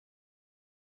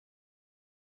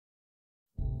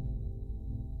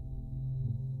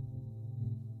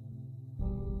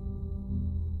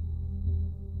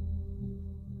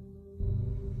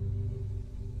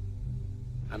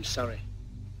I'm sorry,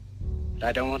 but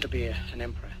I don't want to be an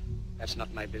emperor. That's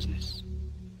not my business.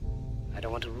 I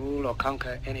don't want to rule or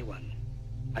conquer anyone.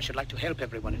 I should like to help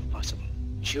everyone if possible.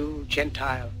 Jew,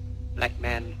 Gentile, black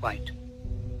man, white.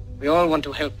 We all want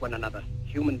to help one another.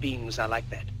 Human beings are like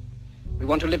that. We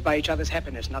want to live by each other's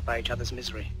happiness, not by each other's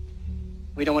misery.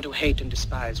 We don't want to hate and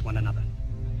despise one another.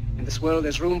 In this world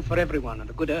there's room for everyone, and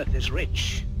the good earth is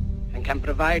rich and can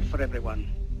provide for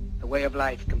everyone. The way of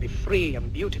life can be free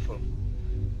and beautiful,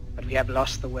 but we have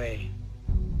lost the way.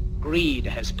 Greed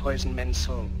has poisoned men's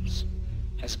souls,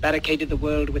 has barricaded the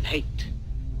world with hate,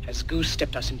 has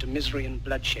goose-stepped us into misery and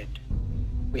bloodshed.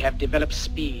 We have developed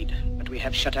speed, but we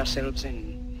have shut ourselves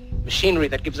in. Machinery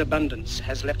that gives abundance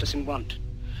has left us in want.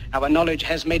 Our knowledge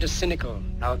has made us cynical,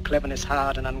 our cleverness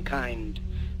hard and unkind.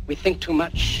 We think too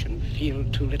much and feel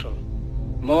too little.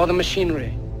 More than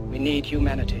machinery, we need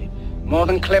humanity. More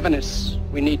than cleverness,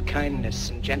 we need kindness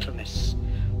and gentleness.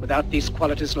 Without these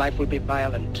qualities, life will be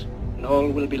violent, and all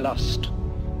will be lost.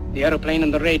 The aeroplane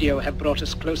and the radio have brought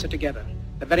us closer together.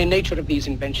 The very nature of these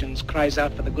inventions cries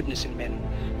out for the goodness in men,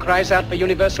 cries out for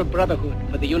universal brotherhood,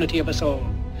 for the unity of us all.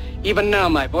 Even now,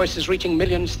 my voice is reaching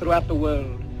millions throughout the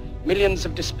world, millions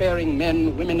of despairing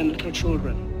men, women, and little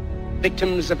children,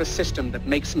 victims of a system that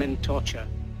makes men torture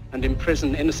and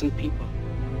imprison innocent people.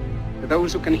 To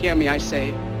those who can hear me, I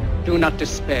say, do not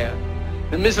despair.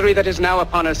 The misery that is now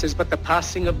upon us is but the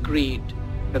passing of greed,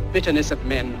 the bitterness of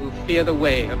men who fear the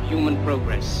way of human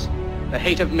progress. The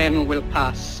hate of men will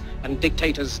pass, and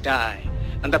dictators die,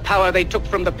 and the power they took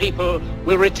from the people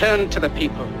will return to the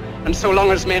people. And so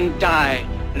long as men die,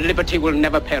 liberty will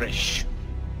never perish.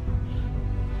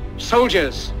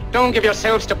 Soldiers, don't give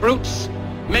yourselves to brutes,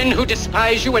 men who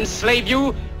despise you, enslave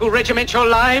you, who regiment your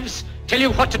lives, tell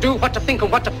you what to do, what to think,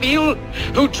 and what to feel,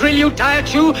 who drill you,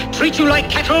 diet you, treat you like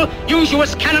cattle, use you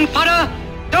as cannon fodder.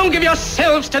 Don't give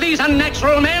yourselves to these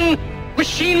unnatural men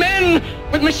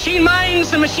with machine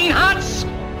minds and machine hearts.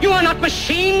 You are not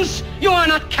machines, you are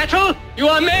not cattle, you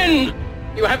are men.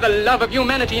 You have the love of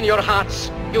humanity in your hearts.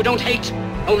 You don't hate,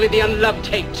 only the unloved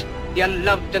hate, the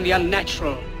unloved and the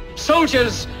unnatural.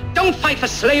 Soldiers, don't fight for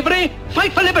slavery,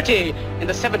 fight for liberty. In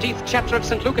the 17th chapter of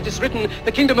St. Luke it is written,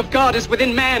 the kingdom of God is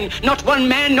within man, not one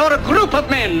man nor a group of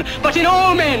men, but in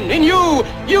all men, in you.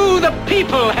 You, the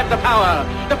people, have the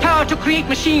power to create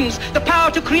machines, the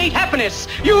power to create happiness.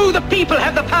 You, the people,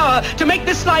 have the power to make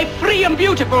this life free and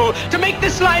beautiful, to make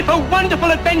this life a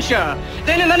wonderful adventure.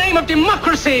 Then in the name of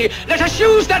democracy, let us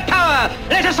use that power.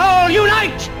 Let us all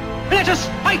unite. Let us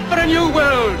fight for a new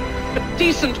world, a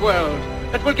decent world,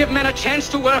 that will give men a chance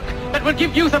to work, that will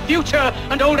give youth a future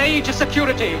and old age a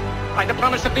security. By the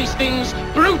promise of these things,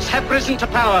 brutes have risen to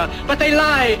power, but they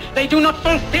lie. They do not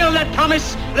fulfill that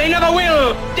promise. They never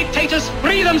will. Dictators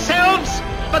free themselves,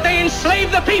 but they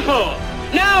enslave the people.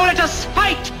 Now let us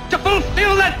fight to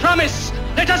fulfill that promise.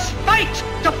 Let us fight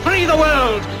to free the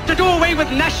world, to do away with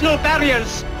national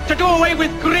barriers, to do away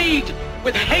with greed,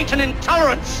 with hate and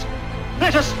intolerance.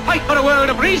 Let us fight for a world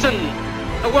of reason,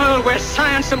 a world where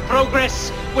science and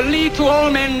progress will lead to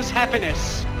all men's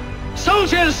happiness.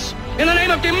 Soldiers, in the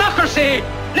name of democracy,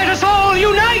 let us all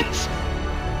unite!